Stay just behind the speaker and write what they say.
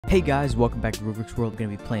Hey guys, welcome back to Rubik's World. We're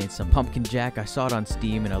going to be playing some Pumpkin Jack. I saw it on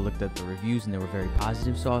Steam and I looked at the reviews and they were very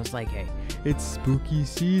positive, so I was like, hey, it's spooky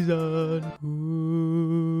season.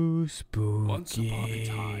 Ooh, spooky. Once upon a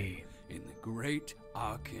time, in the great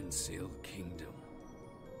Arkansas Kingdom,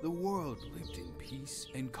 the world lived in peace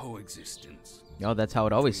and coexistence. Oh, that's how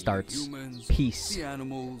it always The starts. humans, Peace. the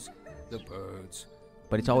animals, the birds,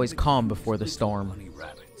 But it's always the calm king's before the little storm. bunny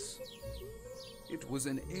rabbits. It was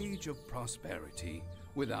an age of prosperity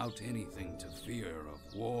without anything to fear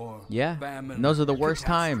of war, Yeah, famine, and those are the worst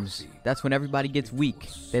times. catastrophe. That's when everybody gets weak.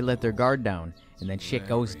 They let their guard down, and then shit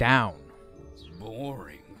goes Very down.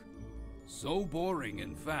 Boring. So boring,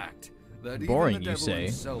 in fact, that Boring, even the you devil say?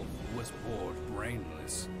 himself was bored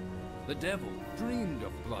brainless. The devil dreamed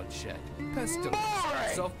of bloodshed, pestilence,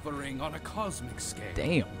 suffering on a cosmic scale.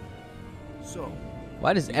 Damn. So,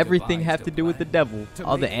 Why does he everything devised have a to do with the plan devil? to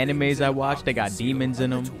All the make things animes I in watch, they got Arkansas demons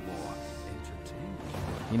in a them. little more entertaining.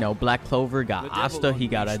 You know, Black Clover The got devil Asta, he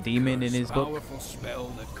got a unleashed the demon in curse, his a book. powerful spell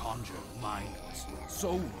that conjured mindless,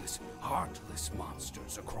 soulless, heartless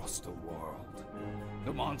monsters across the world.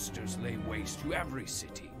 The monsters lay waste to every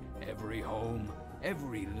city, every home,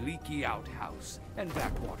 every leaky outhouse, and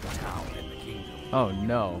backwater town in the kingdom. Oh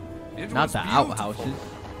no, It not was the beautiful, outhouses.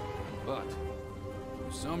 But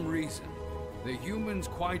for some reason, the humans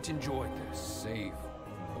quite enjoyed their safe,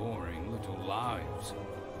 boring little lives.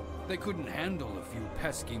 They couldn't handle a few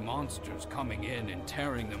pesky monsters coming in and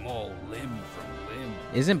tearing them all limb from limb.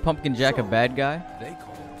 Isn't Pumpkin Jack a So, bad guy? They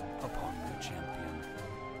called upon their champion,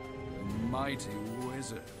 the mighty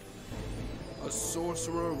wizard. A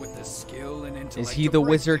sorcerer with the skill and intellect Is he to the break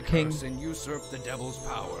Wizard the King? curse and usurp the devil's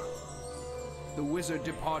power. The wizard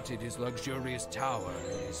departed his luxurious tower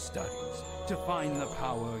and his studies to find the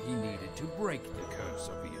power he needed to break the curse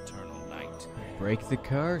of the eternal night. Break the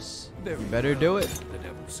curse. Very You better well, do it. the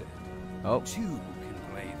devil said. Oh. Two can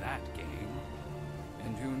play that game.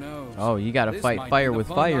 And who knows? Oh, you gotta this fight might fire be the with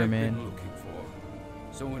fun fire, I've man. been looking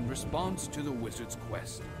for. So in response to the wizard's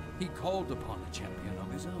quest, he called upon a champion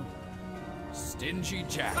of his own. Stingy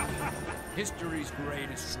Jack, history's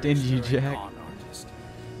greatest Stingy trickster and Jack. con artist,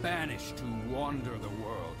 banished to wander the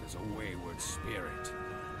world as a wayward spirit.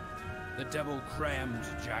 The devil crammed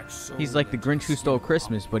Jack's soul. He's like the into Grinch who stole silver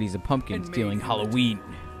Christmas, puppet but he's a pumpkin and made stealing him Halloween.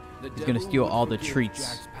 The He's gonna devil steal would all the forgive treats.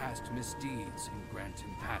 Jack's past misdeeds and grant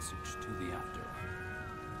him passage to the afterlife.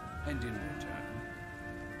 And in return,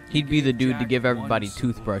 He'd be the gave dude to Jack give one everybody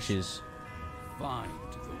simple toothbrushes mission. Find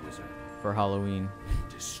the wizard for Halloween. and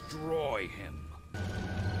destroy him.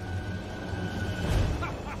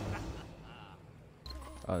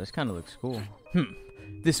 Oh, this kind of looks cool.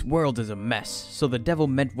 This world is a mess, so the devil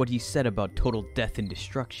meant what he said about total death and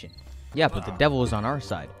destruction. Yeah, but the devil is on our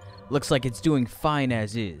side. Looks like it's doing fine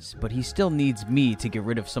as is, but he still needs me to get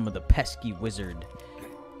rid of some of the pesky wizard.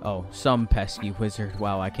 Oh, some pesky wizard.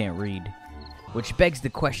 Wow, I can't read. Which begs the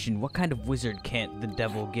question, what kind of wizard can't the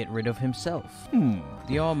devil get rid of himself?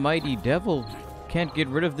 The almighty devil can't get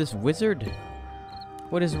rid of this wizard?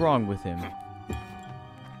 What is wrong with him?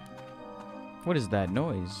 What is that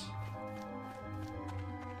noise?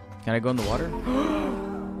 Can I go in the water?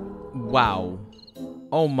 Wow.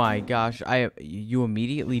 Oh my gosh. You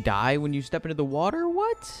immediately die when you step into the water?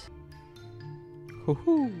 What?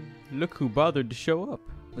 Hoo-hoo. Look who bothered to show up.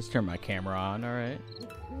 Let's turn my camera on, alright.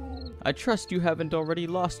 I trust you haven't already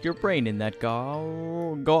lost your brain in that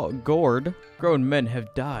gourd. Grown men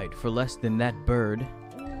have died for less than that bird.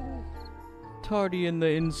 Tardy and the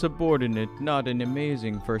insubordinate, not an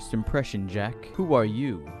amazing first impression, Jack. Who are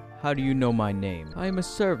you? How do you know my name? I am a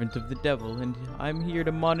servant of the devil, and I'm here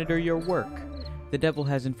to monitor your work. The devil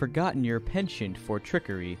hasn't forgotten your penchant for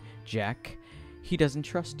trickery, Jack. He doesn't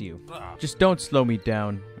trust you. Just don't slow me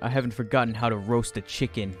down. I haven't forgotten how to roast a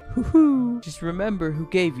chicken. Hoo-hoo! Just remember who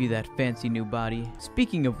gave you that fancy new body.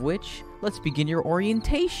 Speaking of which, let's begin your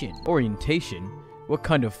orientation. Orientation? What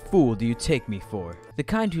kind of fool do you take me for? The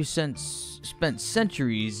kind who spent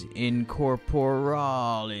centuries in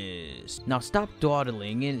corporalis. Now stop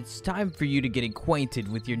dawdling, and it's time for you to get acquainted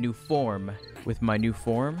with your new form. With my new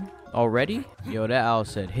form? Already? Yo, that owl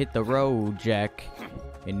said, hit the road, Jack,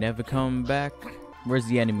 and never come back. Where's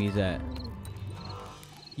the enemies at?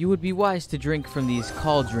 You would be wise to drink from these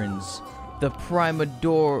cauldrons. The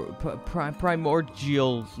primordial...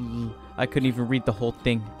 I couldn't even read the whole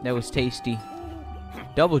thing. That was tasty.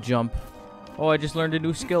 Double jump. Oh, I just learned a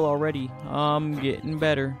new skill already. I'm getting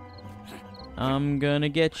better. I'm gonna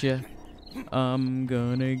get ya. I'm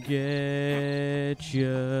gonna get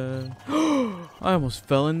ya. I almost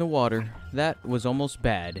fell in the water. That was almost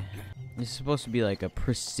bad. It's supposed to be like a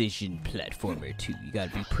precision platformer too. You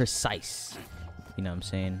gotta be precise. You know what I'm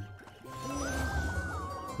saying?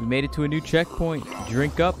 We made it to a new checkpoint.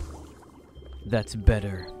 Drink up. That's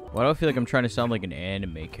better. Why do I feel like I'm trying to sound like an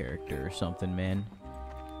anime character or something, man?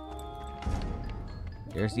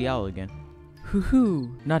 There's the owl again.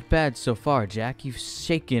 Hoo-hoo. Not bad so far, Jack. You've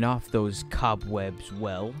shaken off those cobwebs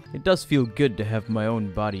well. It does feel good to have my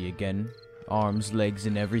own body again. Arms, legs,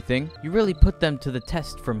 and everything. You really put them to the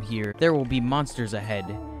test from here. There will be monsters ahead.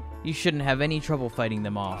 You shouldn't have any trouble fighting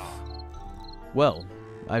them off. Well,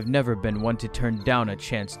 I've never been one to turn down a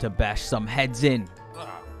chance to bash some heads in.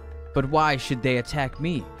 But why should they attack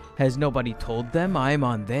me? Has nobody told them I'm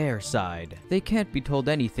on their side? They can't be told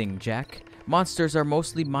anything, Jack. Monsters are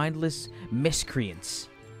mostly mindless miscreants.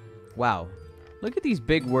 Wow. Look at these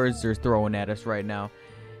big words they're throwing at us right now.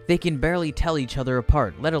 They can barely tell each other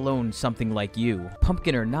apart, let alone something like you.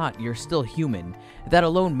 Pumpkin or not, you're still human. That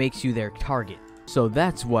alone makes you their target. So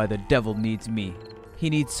that's why the devil needs me. He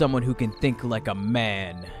needs someone who can think like a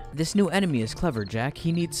man. This new enemy is clever, Jack.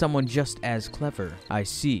 He needs someone just as clever. I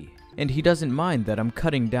see. And he doesn't mind that I'm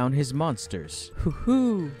cutting down his monsters.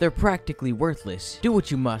 Hoo-hoo. They're practically worthless. Do what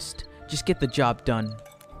you must. Just get the job done.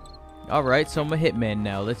 Alright, so I'm a hitman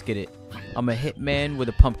now. Let's get it. I'm a hitman with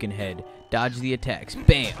a pumpkin head. Dodge the attacks.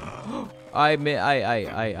 Bam! I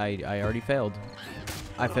already failed.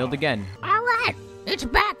 I failed again. Alright, it's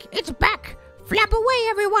back, it's back. Flap away,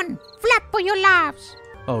 everyone. Flap for your lives.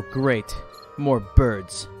 Oh, great. More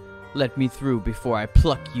birds. Let me through before I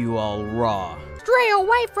pluck you all raw. Stray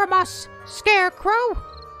away from us, Scarecrow.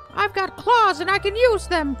 I've got claws and I can use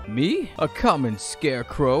them. Me? A common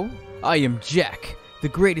scarecrow? I am Jack, the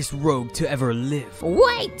greatest rogue to ever live.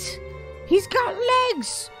 Wait! He's got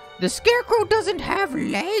legs. The Scarecrow doesn't have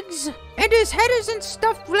legs, and his head isn't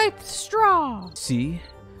stuffed with straw. See?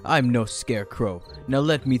 I'm no scarecrow. Now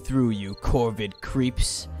let me through, you corvid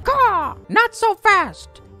creeps. Caw! Not so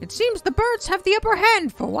fast. It seems the birds have the upper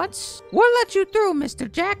hand for once. We'll let you through,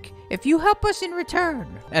 Mr. Jack, if you help us in return.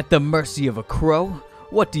 At the mercy of a crow?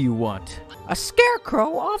 What do you want? A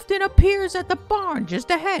scarecrow often appears at the barn just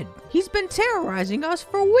ahead. He's been terrorizing us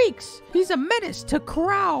for weeks. He's a menace to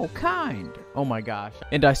crow kind. Oh my gosh.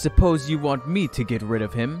 And I suppose you want me to get rid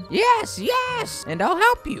of him? Yes, yes, and I'll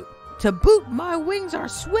help you. To boot, my wings are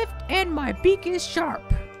swift and my beak is sharp.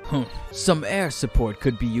 Some air support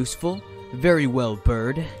could be useful. Very well,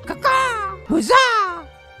 bird. Caw-caw! Huzzah!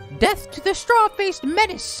 Death to the straw-faced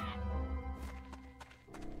menace.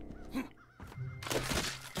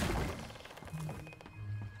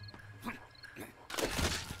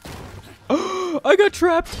 I got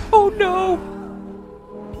trapped! Oh no!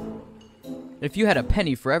 If you had a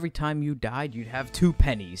penny for every time you died, you'd have 2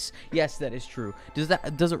 pennies. Yes, that is true. Does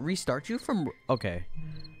it restart you from... Okay.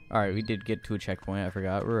 Alright, we did get to a checkpoint. I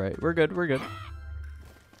forgot. We're right. We're good. We're good.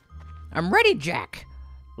 I'm ready, Jack.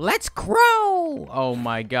 Let's crow! Oh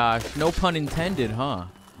my gosh. No pun intended, huh?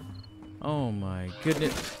 Oh my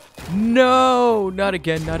goodness. No! Not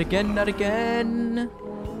again, not again, not again.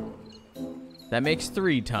 That makes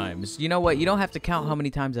 3 times. You know what? You don't have to count how many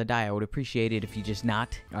times I die. I would appreciate it if you just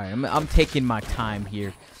not. Alright, I'm taking my time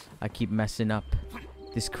here. I keep messing up.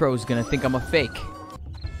 This crow's gonna think I'm a fake.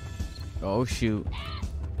 Oh, shoot.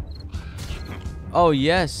 Oh,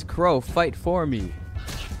 yes. Crow, fight for me.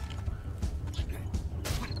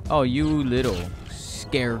 Oh, you little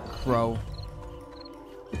scarecrow.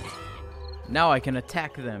 Now I can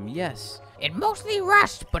attack them. Yes. It mostly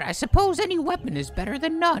rushed, but I suppose any weapon is better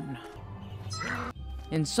than none.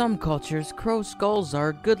 In some cultures, crow skulls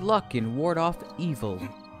are good luck and ward off evil.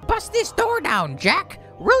 Bust this door down, Jack.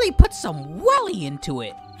 Really put some welly into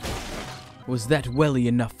it. Was that welly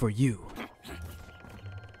enough for you?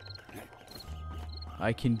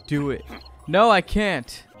 I can do it. No, I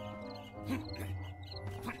can't.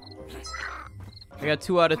 I got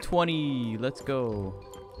 2 out of 20. Let's go.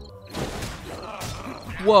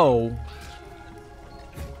 Whoa.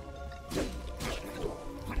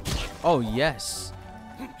 Oh, yes.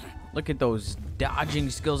 Look at those dodging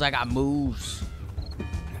skills. I got moves.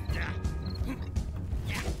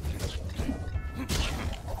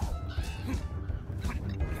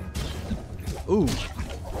 Ooh.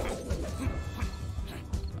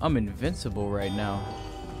 I'm invincible right now.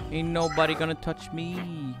 Ain't nobody gonna touch me.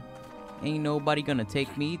 Ain't nobody gonna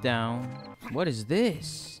take me down. What is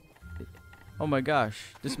this? Oh my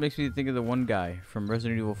gosh. This makes me think of the one guy from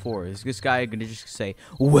Resident Evil 4. Is this guy gonna just say,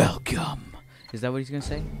 "Welcome"? Is that what he's gonna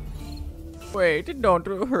say? Wait,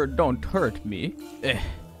 don't hurt me.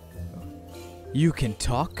 You can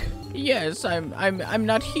talk? Yes, I'm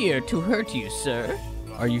not here to hurt you, sir.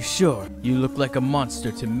 Are you sure? You look like a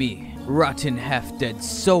monster to me. Rotten, half-dead,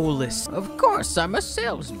 soulless. Of course, I'm a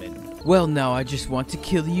salesman. Well, now I just want to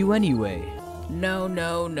kill you anyway. No,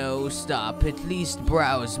 no, no, stop. At least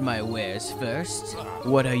browse my wares first.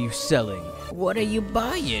 What are you selling? What are you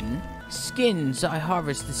buying? Skins. I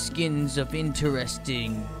harvest the skins of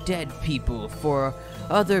interesting dead people for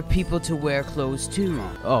other people to wear clothes too.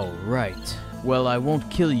 Oh, right. Well, I won't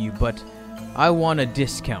kill you, but I want a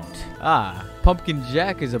discount. Ah, Pumpkin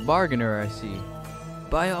Jack is a bargainer, I see.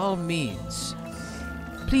 By all means.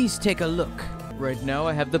 Please take a look. Right now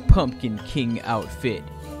I have the Pumpkin King outfit,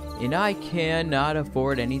 and I cannot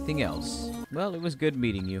afford anything else. Well, it was good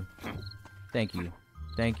meeting you. Thank you.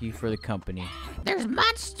 Thank you for the company. There's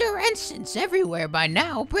monster ensigns everywhere by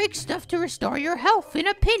now. Break stuff to restore your health in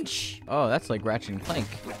a pinch. Oh, that's like Ratchet and Clank.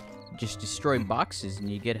 Just destroy boxes and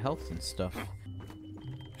you get health and stuff.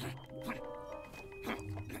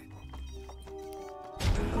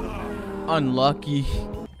 Unlucky.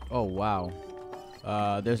 Oh, wow.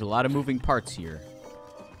 There's a lot of moving parts here.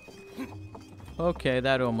 Okay,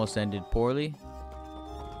 that almost ended poorly.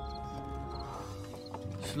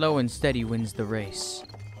 Slow and steady wins the race.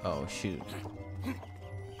 Oh, shoot.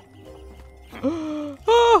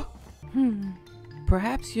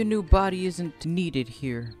 Perhaps your new body isn't needed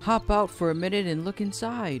here. Hop out for a minute and look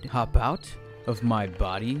inside. Hop out of my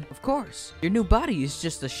body? Of course. Your new body is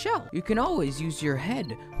just a shell. You can always use your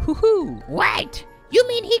head. Hoo-hoo. Wait! You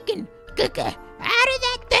mean he can out of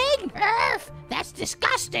that thing? That's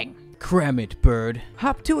disgusting. Cram it, bird.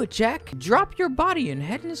 Hop to it, Jack. Drop your body and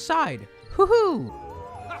head inside. Hoo-hoo.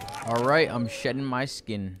 Alright, I'm shedding my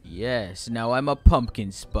skin. Yes, now I'm a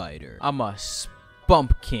pumpkin spider. I'm a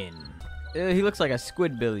spumpkin. He looks like a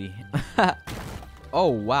squidbilly. Oh,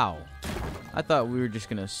 wow. I thought we were just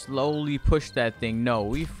gonna slowly push that thing. No,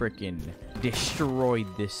 we freaking destroyed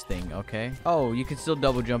this thing, okay? Oh, you can still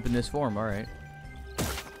double jump in this form, alright.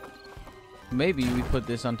 Maybe we put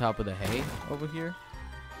this on top of the hay over here.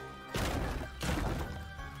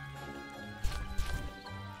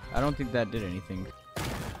 I don't think that did anything.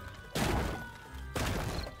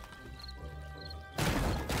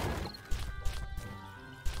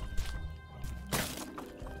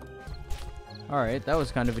 Alright, that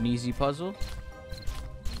was kind of an easy puzzle.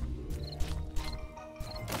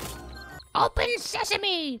 Open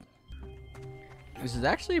sesame! This is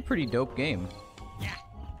actually a pretty dope game.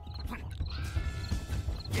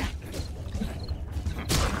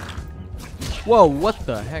 Whoa, what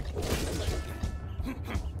the heck?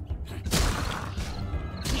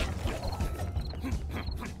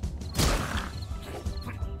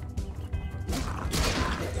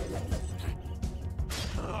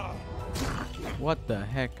 What the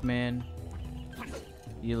heck, man?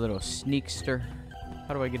 You little sneakster.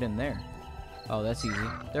 How do I get in there? Oh, that's easy.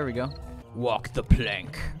 There we go. Walk the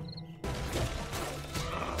plank.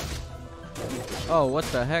 Oh, what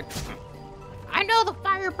the heck? I know the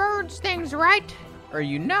fire burns things, right? Or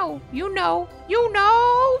you know. Do,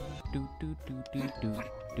 do, do, do, do,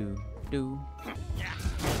 do, do.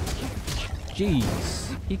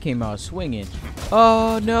 Jeez, he came out swinging.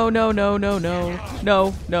 Oh, no, no, no, no, no.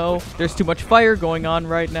 No, no. There's too much fire going on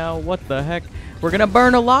right now. What the heck? We're gonna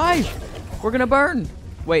burn alive. We're gonna burn.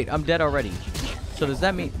 Wait, I'm dead already. So does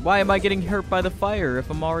that mean... Why am I getting hurt by the fire if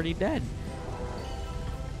I'm already dead?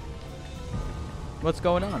 What's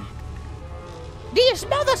going on? Do you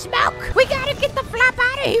smell the smoke? We gotta get the flap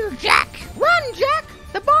out of here, Jack. Run, Jack.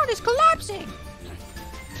 The barn is collapsing.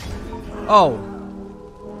 Oh.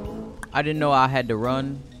 I didn't know I had to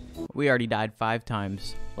run. We already died 5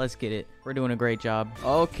 times. Let's get it. We're doing a great job.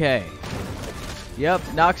 Okay. Yep,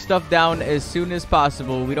 knock stuff down as soon as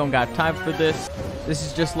possible. We don't got time for this. This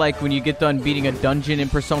is just like when you get done beating a dungeon in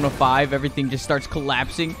Persona 5, everything just starts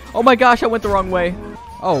collapsing. Oh my gosh, I went the wrong way.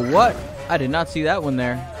 Oh, what? I did not see that one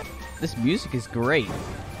there. This music is great.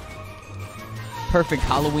 Perfect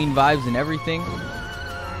Halloween vibes and everything.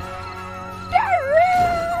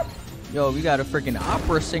 Yo, we got a freaking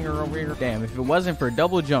opera singer over here. Damn, if it wasn't for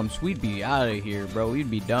double jumps, we'd be out of here, bro.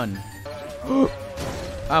 We'd be done. I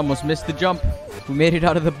almost missed the jump. We made it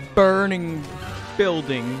out of the burning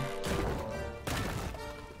building.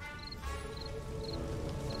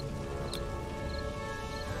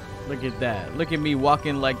 Look at that. Look at me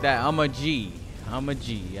walking like that. I'm a G. I'm a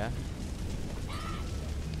G, yeah?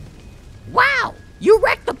 Wow! You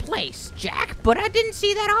wrecked the place, Jack, but I didn't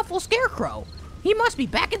see that awful scarecrow. He must be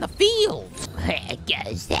back in the fields. Where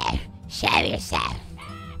goes that? Show yourself.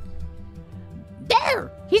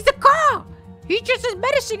 There! He's the car! He's just as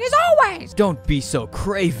menacing as always! Don't be so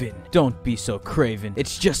craven. Don't be so craven.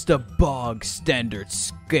 It's just a bog standard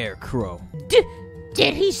scarecrow.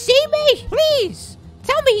 Did he see me? Please!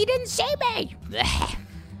 Tell me he didn't see me!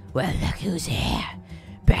 Well, look who's here.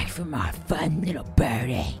 Back for my fun little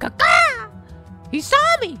birdie. Caw-caw! He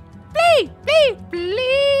saw me! Flee! Flee!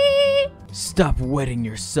 Flee! Stop wetting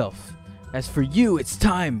yourself. As for you, it's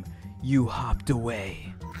time you hopped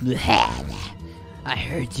away. I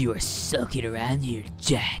heard you were sulking around here,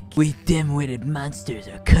 Jack. We dim-witted monsters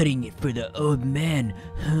are cutting it for the old man.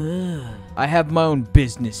 I have my own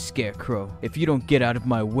business, Scarecrow. If you don't get out of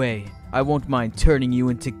my way, I won't mind turning you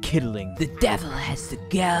into kindling. The devil has the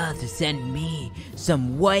gall to send me,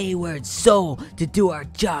 some wayward soul, to do our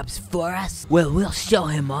jobs for us. Well, we'll show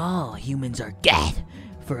him all humans are dead,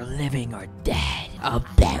 for living or dead. I'll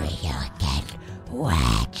bury you again.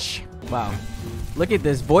 Watch. Wow. Look at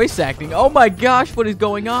this voice acting. Oh my gosh, what is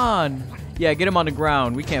going on? Yeah, get him on the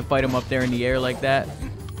ground. We can't fight him up there in the air like that.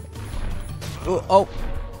 Oh.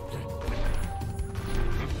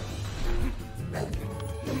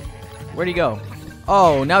 Where'd he go?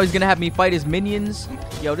 Oh, now he's gonna have me fight his minions?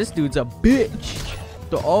 Yo, this dude's a bitch.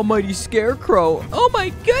 The almighty Scarecrow. Oh my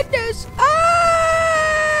goodness.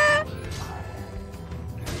 Ah!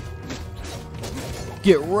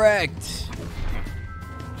 Get wrecked.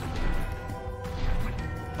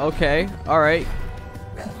 Okay, alright.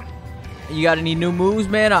 You got any new moves,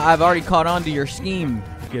 man? I've already caught on to your scheme.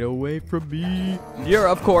 Get away from me.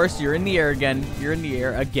 Of course, you're in the air again. You're in the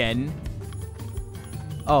air again.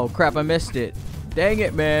 Oh, crap, I missed it. Dang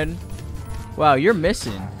it, man. Wow, you're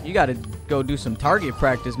missing. You gotta go do some target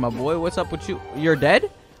practice, my boy. What's up with you? You're dead?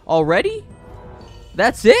 Already?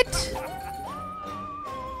 That's it?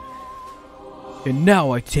 And now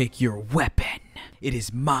I take your weapon. It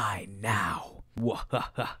is mine now.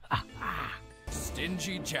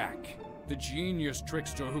 Stingy Jack, the genius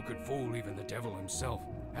trickster who could fool even the devil himself,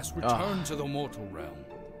 has returned to the mortal realm.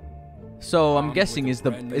 So I'm guessing is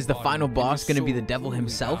the final boss going to be the devil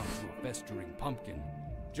himself? Festering pumpkin.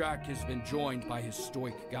 Jack has been joined by his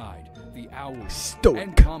stoic guide, the owl,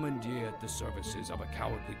 and commandeered the services of a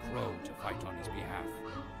cowardly crow to fight on his behalf.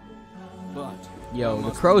 But yo,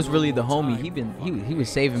 the crow's really the homie. He was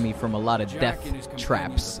saving me from a lot of death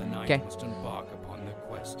traps. Okay. Upon their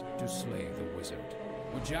quest to slay the wizard.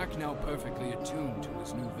 With Jack now perfectly attuned to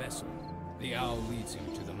his new vessel, the owl leads him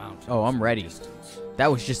to the mountains. Oh, I'm ready. That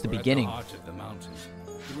was just the beginning. At the heart of the mountains,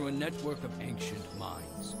 through a network of ancient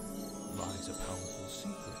mines, lies a powerful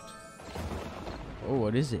secret. Oh,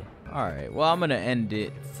 what is it? All right. Well, I'm gonna end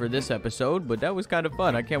it for this episode, but that was kind of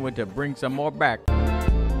fun. I can't wait to bring some more back.